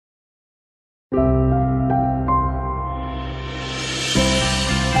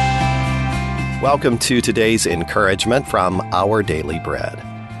Welcome to today's encouragement from Our Daily Bread.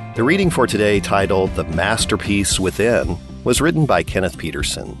 The reading for today, titled The Masterpiece Within, was written by Kenneth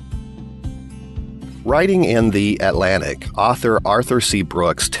Peterson. Writing in The Atlantic, author Arthur C.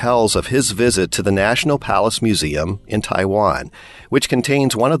 Brooks tells of his visit to the National Palace Museum in Taiwan, which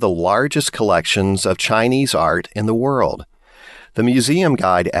contains one of the largest collections of Chinese art in the world. The museum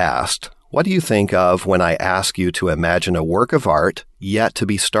guide asked, "What do you think of when I ask you to imagine a work of art yet to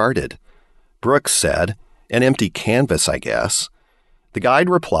be started?" Brooks said, "An empty canvas, I guess." The guide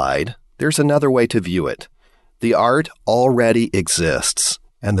replied, "There's another way to view it. The art already exists,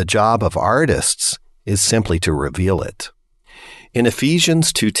 and the job of artists is simply to reveal it." In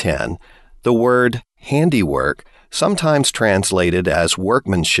Ephesians 2:10, the word handiwork, sometimes translated as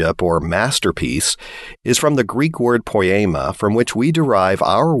workmanship or masterpiece, is from the Greek word poema, from which we derive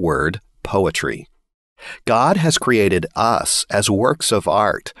our word poetry. God has created us as works of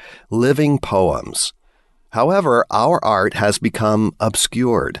art, living poems. However, our art has become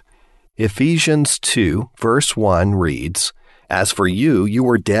obscured. Ephesians 2, verse 1 reads, "As for you, you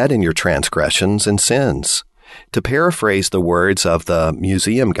were dead in your transgressions and sins." To paraphrase the words of the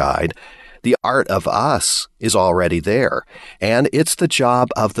museum guide, the art of us is already there, and it's the job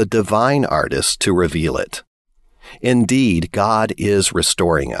of the divine artist to reveal it. Indeed, God is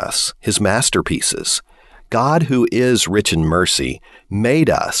restoring us, His masterpieces. God, who is rich in mercy, made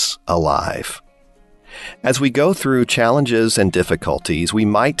us alive. As we go through challenges and difficulties, we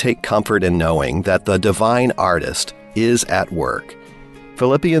might take comfort in knowing that the divine artist is at work.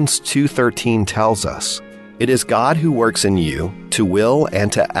 Philippians 2:13 tells us, "It is God who works in you to will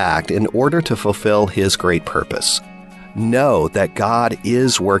and to act in order to fulfill His great purpose." Know that God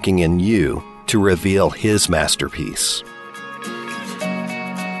is working in you to reveal His masterpiece.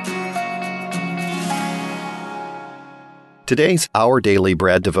 Today's Our Daily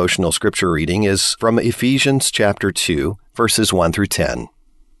Bread devotional scripture reading is from Ephesians chapter 2, verses 1 through 10.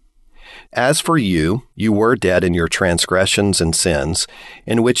 "As for you, you were dead in your transgressions and sins,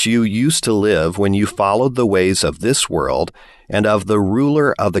 in which you used to live when you followed the ways of this world and of the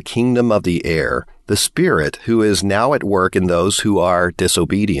ruler of the kingdom of the air, the Spirit who is now at work in those who are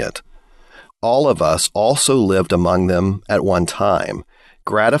disobedient. All of us also lived among them at one time,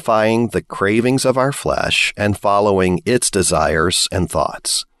 gratifying the cravings of our flesh and following its desires and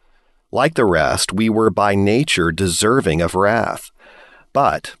thoughts. Like the rest, we were by nature deserving of wrath.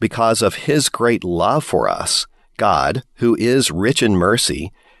 But because of His great love for us, God, who is rich in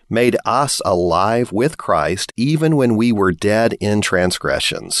mercy, made us alive with Christ even when we were dead in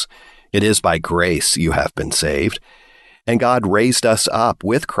transgressions. It is by grace you have been saved. And God raised us up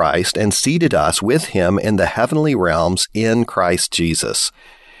with Christ and seated us with Him in the heavenly realms in Christ Jesus,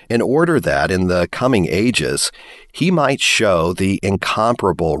 in order that in the coming ages He might show the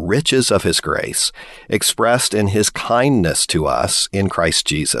incomparable riches of His grace, expressed in His kindness to us in Christ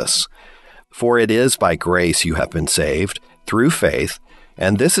Jesus. For it is by grace you have been saved, through faith,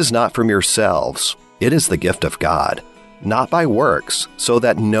 and this is not from yourselves. It is the gift of God, not by works, so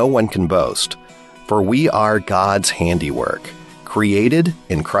that no one can boast. For we are God's handiwork, created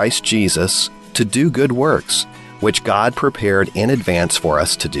in Christ Jesus to do good works, which God prepared in advance for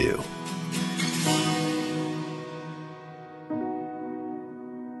us to do."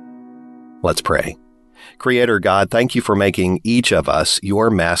 Let's pray. Creator God, thank you for making each of us your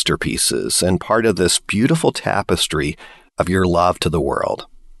masterpieces and part of this beautiful tapestry of your love to the world.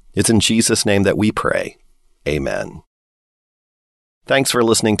 It's in Jesus' name that we pray. Amen. Thanks for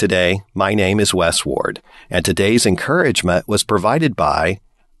listening today. My name is Wes Ward, and today's encouragement was provided by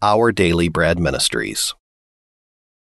Our Daily Bread Ministries.